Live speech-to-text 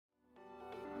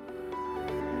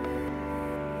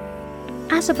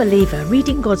As a believer,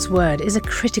 reading God's Word is a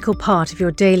critical part of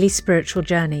your daily spiritual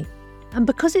journey. And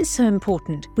because it's so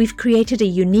important, we've created a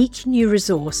unique new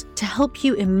resource to help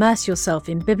you immerse yourself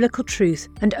in biblical truth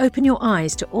and open your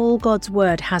eyes to all God's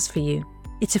Word has for you.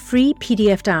 It's a free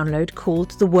PDF download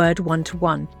called The Word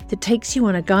 1-to-1 that takes you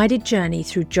on a guided journey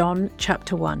through John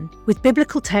chapter 1. With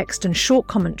biblical text and short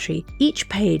commentary, each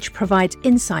page provides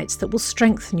insights that will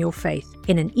strengthen your faith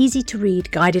in an easy-to-read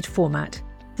guided format.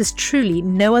 There's truly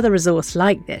no other resource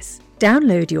like this.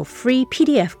 Download your free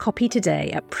PDF copy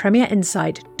today at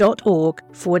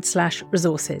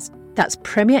premierinsight.org/resources. That's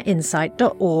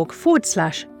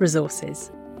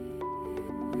premierinsight.org/resources.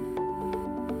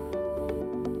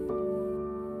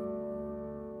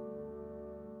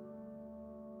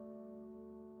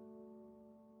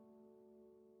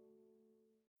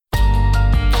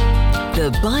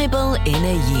 The Bible in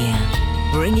a Year,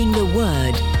 bringing the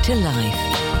Word to life.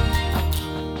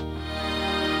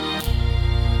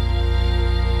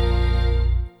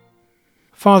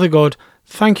 Father God,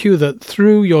 thank you that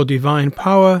through your divine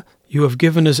power you have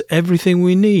given us everything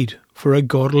we need for a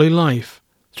godly life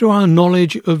through our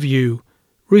knowledge of you,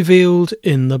 revealed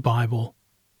in the Bible.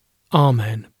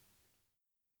 Amen.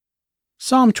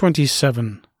 Psalm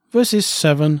 27, verses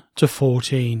 7 to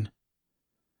 14.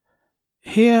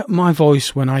 Hear my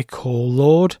voice when I call,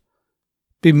 Lord.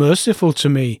 Be merciful to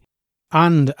me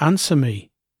and answer me.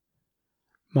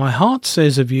 My heart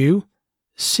says of you,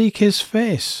 seek his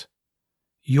face.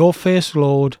 Your face,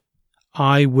 Lord,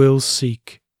 I will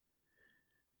seek.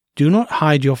 Do not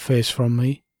hide your face from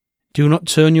me. Do not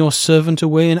turn your servant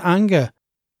away in anger.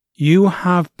 You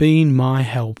have been my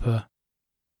helper.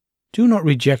 Do not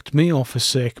reject me or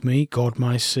forsake me, God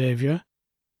my Saviour.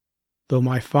 Though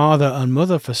my father and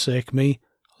mother forsake me,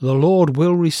 the Lord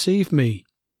will receive me.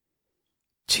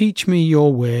 Teach me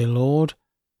your way, Lord.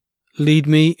 Lead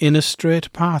me in a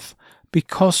straight path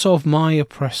because of my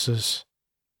oppressors.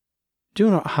 Do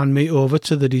not hand me over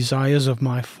to the desires of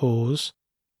my foes,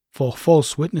 for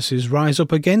false witnesses rise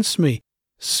up against me,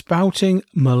 spouting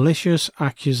malicious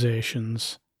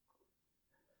accusations.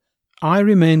 I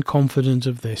remain confident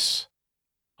of this.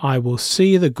 I will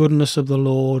see the goodness of the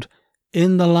Lord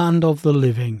in the land of the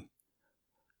living.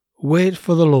 Wait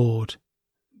for the Lord.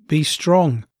 Be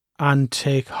strong and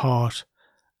take heart,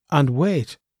 and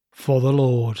wait for the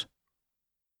Lord.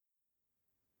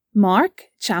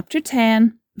 Mark chapter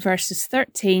 10. Verses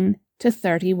 13 to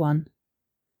 31.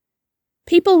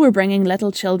 People were bringing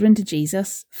little children to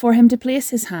Jesus for him to place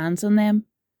his hands on them,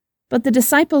 but the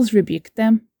disciples rebuked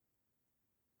them.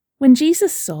 When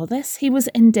Jesus saw this, he was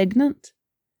indignant.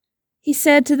 He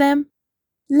said to them,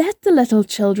 "Let the little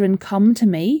children come to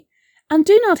me, and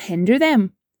do not hinder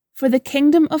them, for the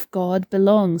kingdom of God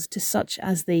belongs to such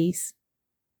as these.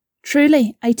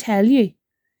 Truly, I tell you,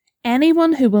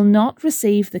 anyone who will not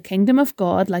receive the kingdom of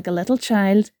God like a little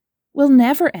child will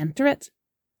never enter it."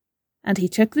 And he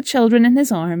took the children in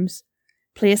his arms,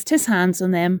 placed his hands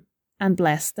on them, and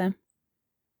blessed them.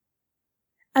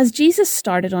 As Jesus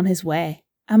started on his way,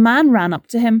 a man ran up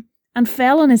to him and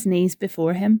fell on his knees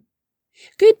before him.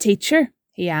 "Good teacher,"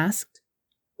 he asked,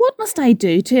 "what must I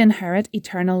do to inherit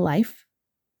eternal life?"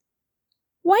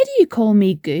 "Why do you call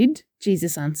me good?"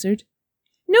 Jesus answered.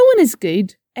 "No one is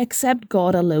good except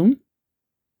God alone.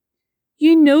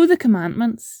 You know the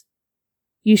commandments.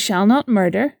 You shall not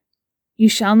murder. You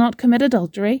shall not commit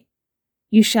adultery.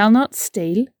 You shall not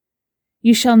steal.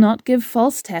 You shall not give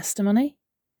false testimony.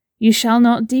 You shall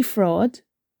not defraud.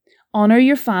 Honour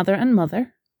your father and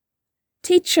mother."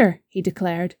 "Teacher," he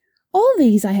declared, "all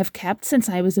these I have kept since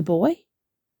I was a boy."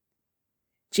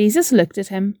 Jesus looked at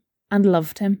him and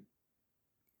loved him.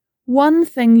 "One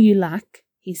thing you lack,"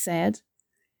 he said.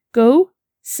 "Go,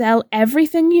 sell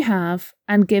everything you have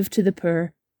and give to the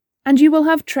poor, and you will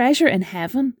have treasure in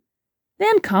heaven.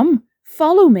 Then come,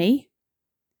 follow me."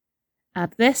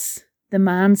 At this, the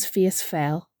man's face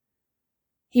fell.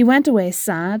 He went away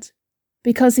sad,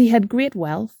 because he had great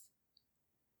wealth.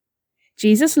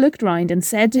 Jesus looked round and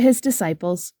said to his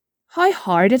disciples, "How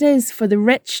hard it is for the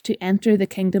rich to enter the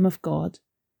kingdom of God."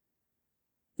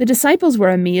 The disciples were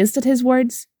amazed at his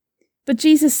words, but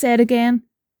Jesus said again,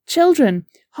 "Children,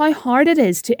 how hard it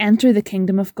is to enter the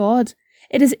kingdom of God.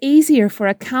 It is easier for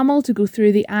a camel to go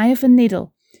through the eye of a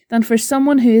needle than for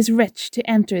someone who is rich to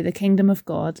enter the kingdom of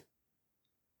God."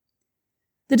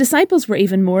 The disciples were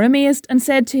even more amazed and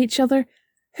said to each other,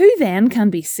 "Who then can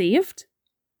be saved?"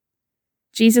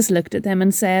 Jesus looked at them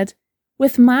and said,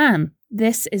 "With man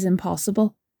this is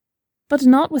impossible, but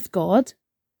not with God.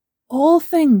 All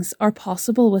things are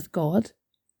possible with God."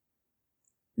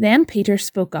 Then Peter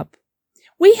spoke up,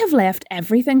 "We have left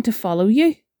everything to follow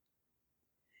you."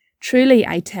 "Truly,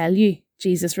 I tell you,"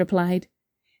 Jesus replied.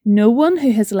 No one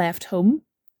who has left home,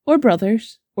 or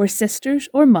brothers, or sisters,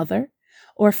 or mother,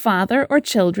 or father, or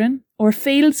children, or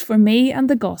fields for me and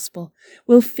the gospel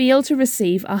will fail to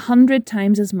receive 100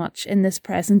 times as much in this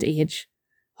present age.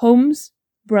 Homes,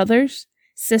 brothers,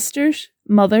 sisters,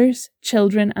 mothers,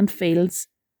 children, and fields,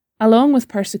 along with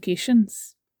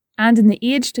persecutions, and in the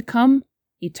age to come,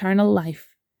 eternal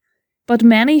life. But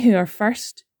many who are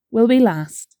first will be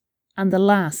last, and the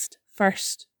last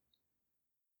first.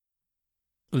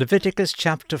 Leviticus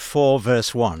chapter 4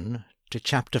 verse 1 to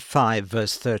chapter 5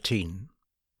 verse 13.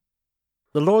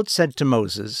 The Lord said to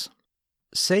Moses,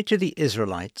 "Say to the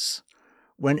Israelites,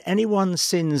 when anyone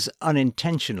sins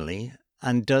unintentionally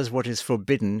and does what is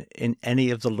forbidden in any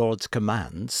of the Lord's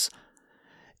commands,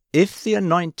 if the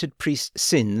anointed priest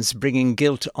sins, bringing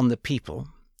guilt on the people,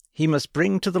 he must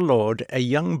bring to the Lord a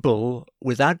young bull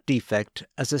without defect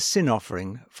as a sin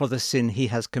offering for the sin he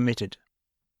has committed.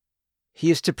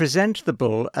 He is to present the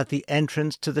bull at the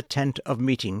entrance to the tent of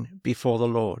meeting before the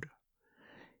Lord.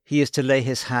 He is to lay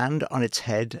his hand on its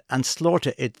head and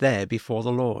slaughter it there before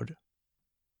the Lord.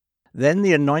 Then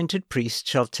the anointed priest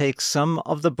shall take some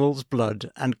of the bull's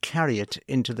blood and carry it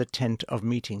into the tent of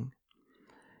meeting.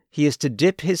 He is to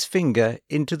dip his finger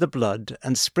into the blood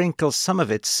and sprinkle some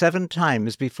of it 7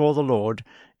 times before the Lord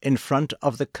in front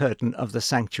of the curtain of the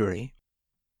sanctuary.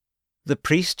 The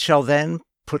priest shall then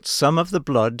put some of the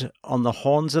blood on the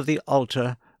horns of the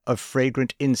altar of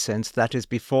fragrant incense that is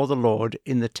before the Lord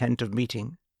in the tent of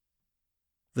meeting.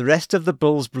 The rest of the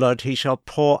bull's blood he shall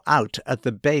pour out at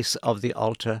the base of the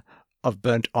altar of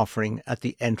burnt offering at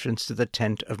the entrance to the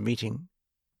tent of meeting.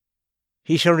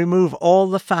 He shall remove all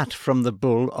the fat from the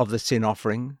bull of the sin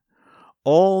offering,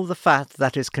 all the fat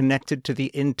that is connected to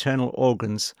the internal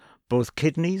organs, both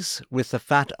kidneys with the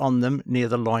fat on them near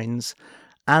the loins,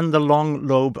 and the long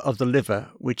lobe of the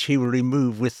liver, which he will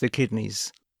remove with the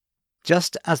kidneys,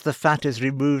 just as the fat is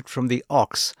removed from the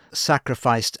ox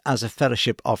sacrificed as a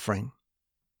fellowship offering.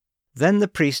 Then the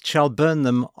priest shall burn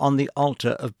them on the altar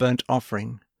of burnt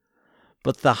offering.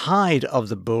 But the hide of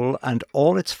the bull and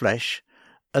all its flesh,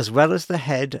 as well as the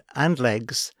head and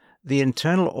legs, the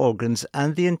internal organs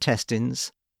and the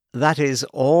intestines, that is,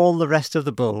 all the rest of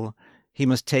the bull, he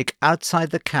must take outside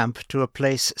the camp to a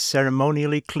place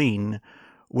ceremonially clean,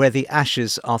 where the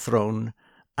ashes are thrown,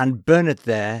 and burn it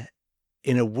there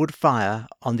in a wood fire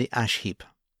on the ash heap.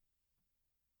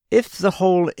 If the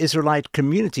whole Israelite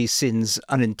community sins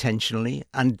unintentionally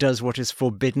and does what is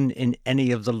forbidden in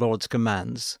any of the Lord's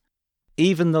commands,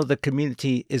 even though the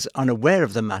community is unaware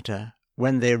of the matter,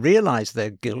 when they realize their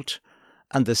guilt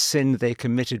and the sin they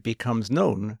committed becomes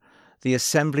known, the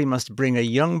assembly must bring a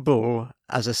young bull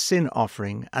as a sin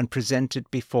offering and present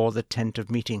it before the tent of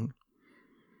meeting.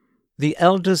 The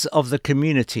elders of the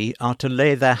community are to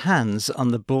lay their hands on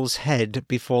the bull's head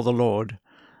before the Lord,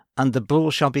 and the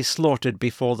bull shall be slaughtered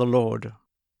before the Lord.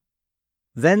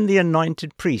 Then the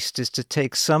anointed priest is to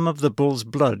take some of the bull's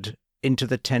blood into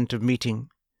the tent of meeting.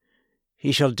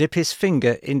 He shall dip his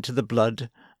finger into the blood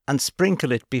and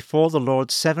sprinkle it before the Lord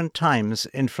 7 times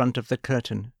in front of the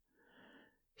curtain.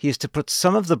 He is to put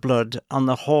some of the blood on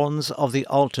the horns of the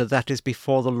altar that is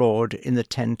before the Lord in the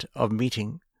tent of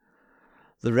meeting.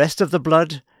 The rest of the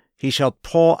blood he shall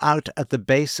pour out at the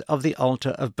base of the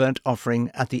altar of burnt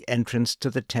offering at the entrance to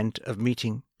the tent of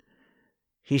meeting.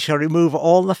 He shall remove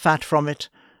all the fat from it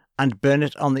and burn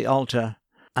it on the altar,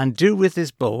 and do with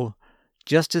this bull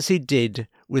just as he did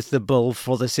with the bull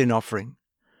for the sin offering.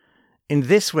 In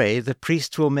this way the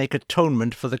priest will make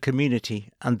atonement for the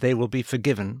community, and they will be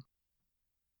forgiven.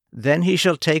 Then he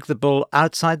shall take the bull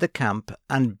outside the camp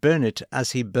and burn it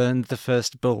as he burned the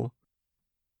first bull.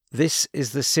 This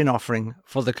is the sin offering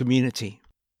for the community.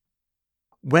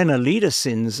 When a leader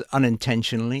sins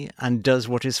unintentionally and does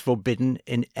what is forbidden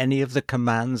in any of the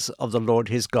commands of the Lord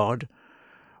his God,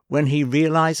 when he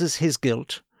realizes his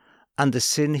guilt and the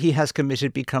sin he has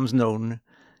committed becomes known,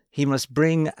 he must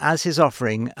bring as his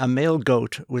offering a male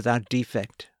goat without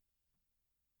defect.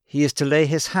 He is to lay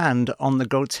his hand on the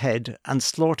goat's head and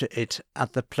slaughter it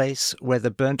at the place where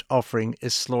the burnt offering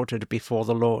is slaughtered before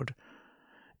the Lord.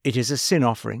 It is a sin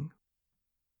offering.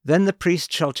 Then the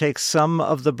priest shall take some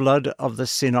of the blood of the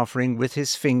sin offering with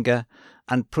his finger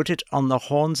and put it on the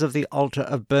horns of the altar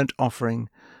of burnt offering,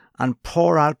 and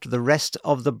pour out the rest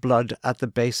of the blood at the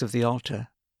base of the altar.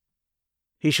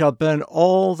 He shall burn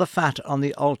all the fat on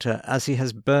the altar as he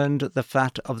has burned the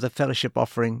fat of the fellowship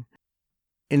offering.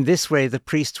 In this way the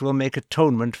priest will make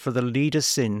atonement for the leader's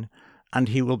sin, and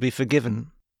he will be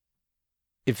forgiven.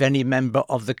 If any member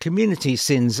of the community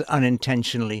sins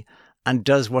unintentionally and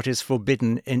does what is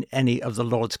forbidden in any of the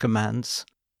Lord's commands,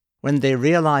 When they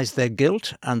realize their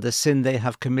guilt and the sin they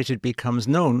have committed becomes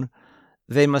known,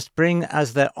 they must bring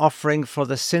as their offering for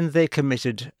the sin they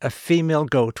committed a female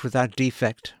goat without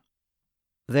defect.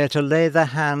 They are to lay their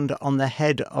hand on the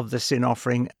head of the sin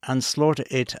offering and slaughter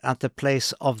it at the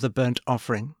place of the burnt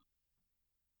offering.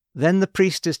 Then the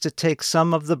priest is to take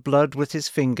some of the blood with his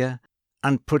finger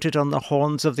and put it on the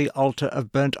horns of the altar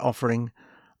of burnt offering,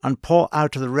 and pour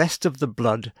out the rest of the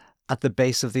blood at the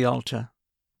base of the altar.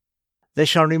 They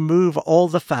shall remove all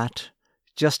the fat,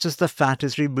 just as the fat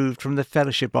is removed from the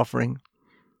fellowship offering,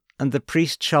 and the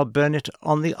priest shall burn it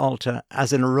on the altar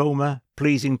as an aroma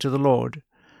pleasing to the Lord.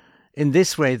 In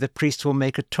this way the priest will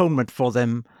make atonement for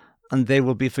them, and they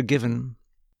will be forgiven.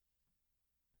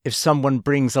 If someone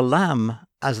brings a lamb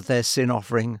as their sin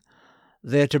offering,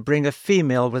 they are to bring a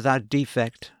female without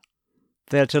defect.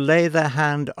 They are to lay their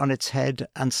hand on its head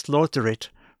and slaughter it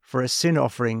for a sin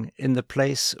offering in the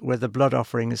place where the blood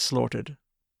offering is slaughtered.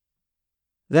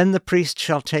 Then the priest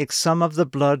shall take some of the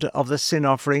blood of the sin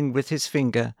offering with his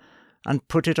finger and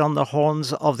put it on the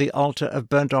horns of the altar of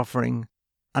burnt offering,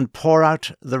 and pour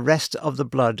out the rest of the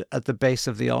blood at the base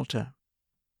of the altar.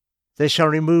 They shall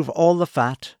remove all the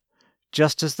fat,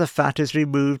 just as the fat is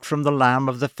removed from the lamb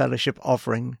of the fellowship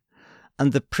offering,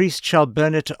 and the priest shall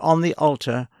burn it on the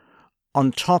altar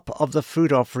on top of the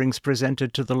food offerings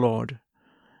presented to the Lord.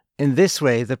 In this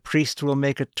way the priest will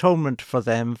make atonement for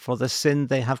them for the sin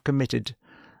they have committed,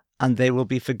 and they will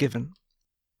be forgiven.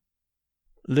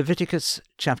 Leviticus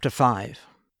chapter 5.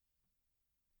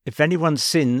 If anyone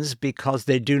sins because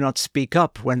they do not speak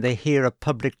up when they hear a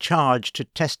public charge to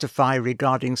testify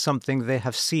regarding something they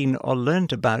have seen or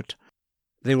learnt about,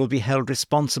 they will be held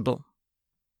responsible.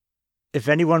 If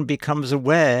anyone becomes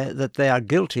aware that they are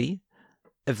guilty,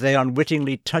 if they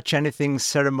unwittingly touch anything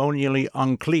ceremonially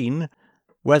unclean,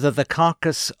 whether the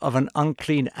carcass of an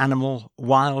unclean animal,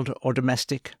 wild or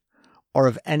domestic, or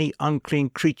of any unclean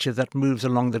creature that moves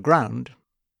along the ground,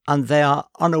 and they are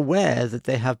unaware that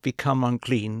they have become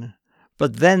unclean,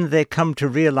 but then they come to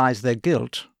realize their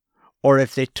guilt, or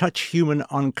if they touch human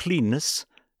uncleanness,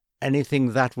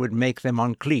 anything that would make them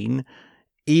unclean,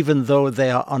 even though they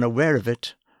are unaware of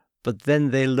it, but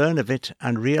then they learn of it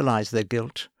and realize their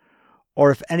guilt,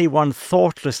 or if anyone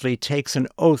thoughtlessly takes an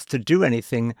oath to do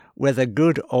anything, whether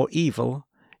good or evil,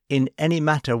 in any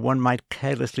matter one might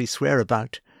carelessly swear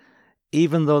about,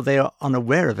 even though they are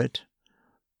unaware of it,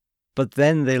 but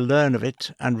then they learn of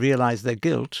it and realize their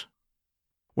guilt.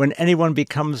 When anyone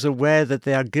becomes aware that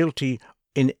they are guilty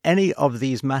in any of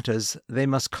these matters, they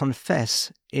must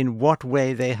confess in what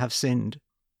way they have sinned.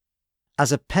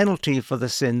 As a penalty for the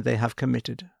sin they have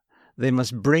committed, they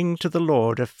must bring to the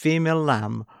Lord a female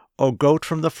lamb or goat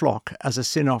from the flock as a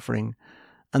sin offering,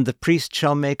 and the priest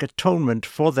shall make atonement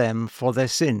for them for their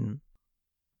sin.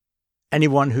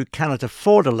 Anyone who cannot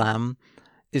afford a lamb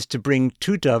is to bring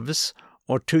 2 doves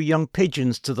or 2 young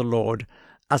pigeons to the Lord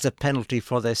as a penalty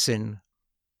for their sin,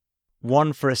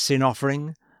 one for a sin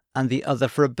offering and the other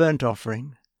for a burnt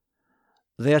offering.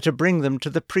 They are to bring them to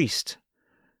the priest,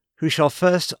 who shall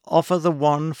first offer the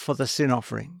one for the sin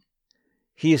offering.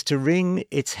 He is to wring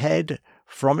its head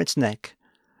from its neck,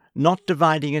 not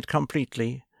dividing it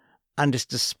completely, and is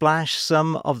to splash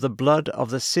some of the blood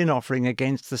of the sin offering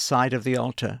against the side of the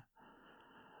altar.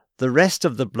 The rest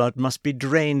of the blood must be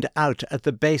drained out at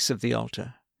the base of the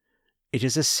altar. It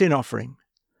is a sin offering.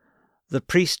 The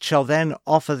priest shall then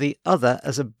offer the other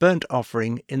as a burnt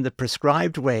offering in the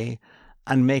prescribed way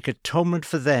and make atonement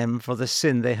for them for the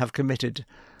sin they have committed,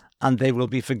 and they will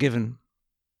be forgiven.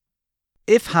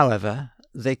 If, however,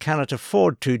 they cannot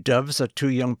afford 2 doves or 2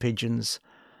 young pigeons,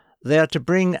 they are to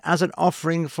bring as an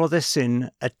offering for their sin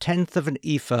 1/10 of an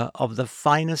ephah of the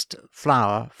finest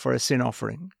flour for a sin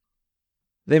offering.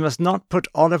 They must not put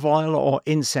olive oil or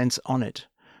incense on it,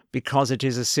 because it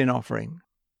is a sin offering.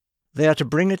 They are to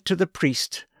bring it to the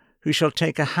priest, who shall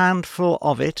take a handful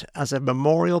of it as a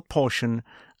memorial portion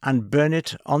and burn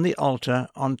it on the altar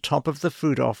on top of the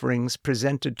food offerings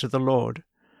presented to the Lord.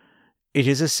 It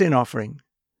is a sin offering.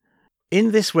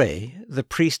 In this way, the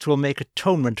priest will make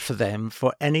atonement for them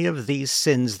for any of these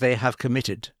sins they have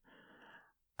committed,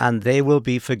 and they will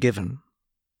be forgiven.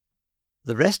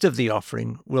 The rest of the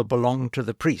offering will belong to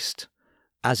the priest,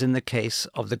 as in the case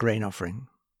of the grain offering.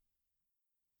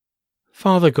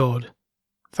 Father God,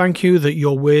 thank you that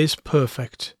your way is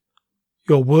perfect,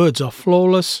 your words are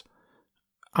flawless,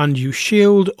 and you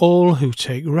shield all who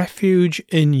take refuge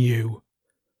in you.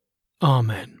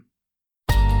 Amen.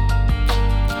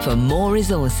 For more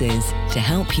resources to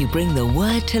help you bring the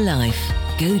word to life,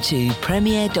 go to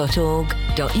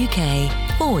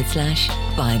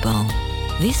premier.org.uk/Bible.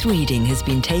 This reading has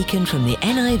been taken from the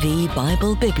NIV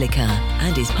Bible Biblica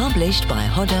and is published by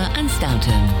Hodder and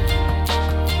Stoughton.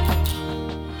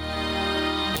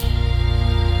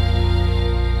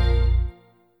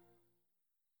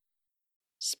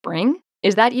 Spring?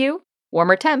 Is that you?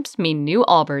 Warmer temps mean new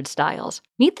Allbirds styles.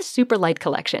 Meet the Super Light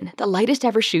Collection, the lightest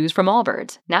ever shoes from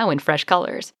Allbirds, now in fresh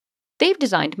colors. They've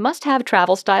designed must-have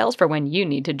travel styles for when you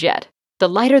need to jet. The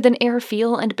lighter-than-air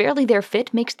feel and barely-there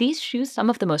fit makes these shoes some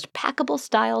of the most packable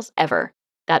styles ever.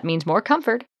 That means more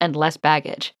comfort and less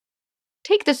baggage.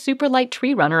 Take the Super Light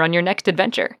Tree Runner on your next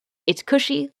adventure. Its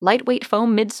cushy, lightweight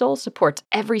foam midsole supports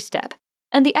every step,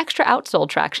 and the extra outsole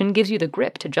traction gives you the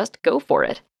grip to just go for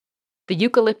it. The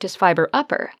eucalyptus fiber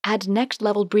upper adds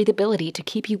next-level breathability to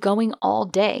keep you going all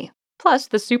day. Plus,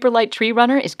 the Super Light Tree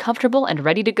Runner is comfortable and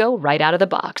ready to go right out of the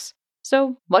box.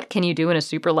 So, what can you do in a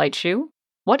super light shoe?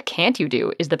 What can't you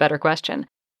do is the better question.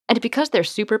 And because they're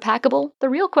super packable, the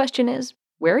real question is,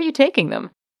 where are you taking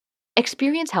them?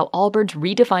 Experience how Allbirds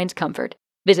redefines comfort.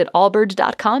 Visit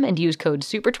allbirds.com and use code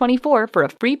SUPER24 for a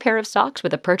free pair of socks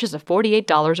with a purchase of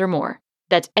 $48 or more.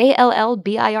 That's ALLBIRDS.com,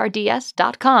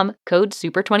 code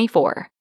SUPER24.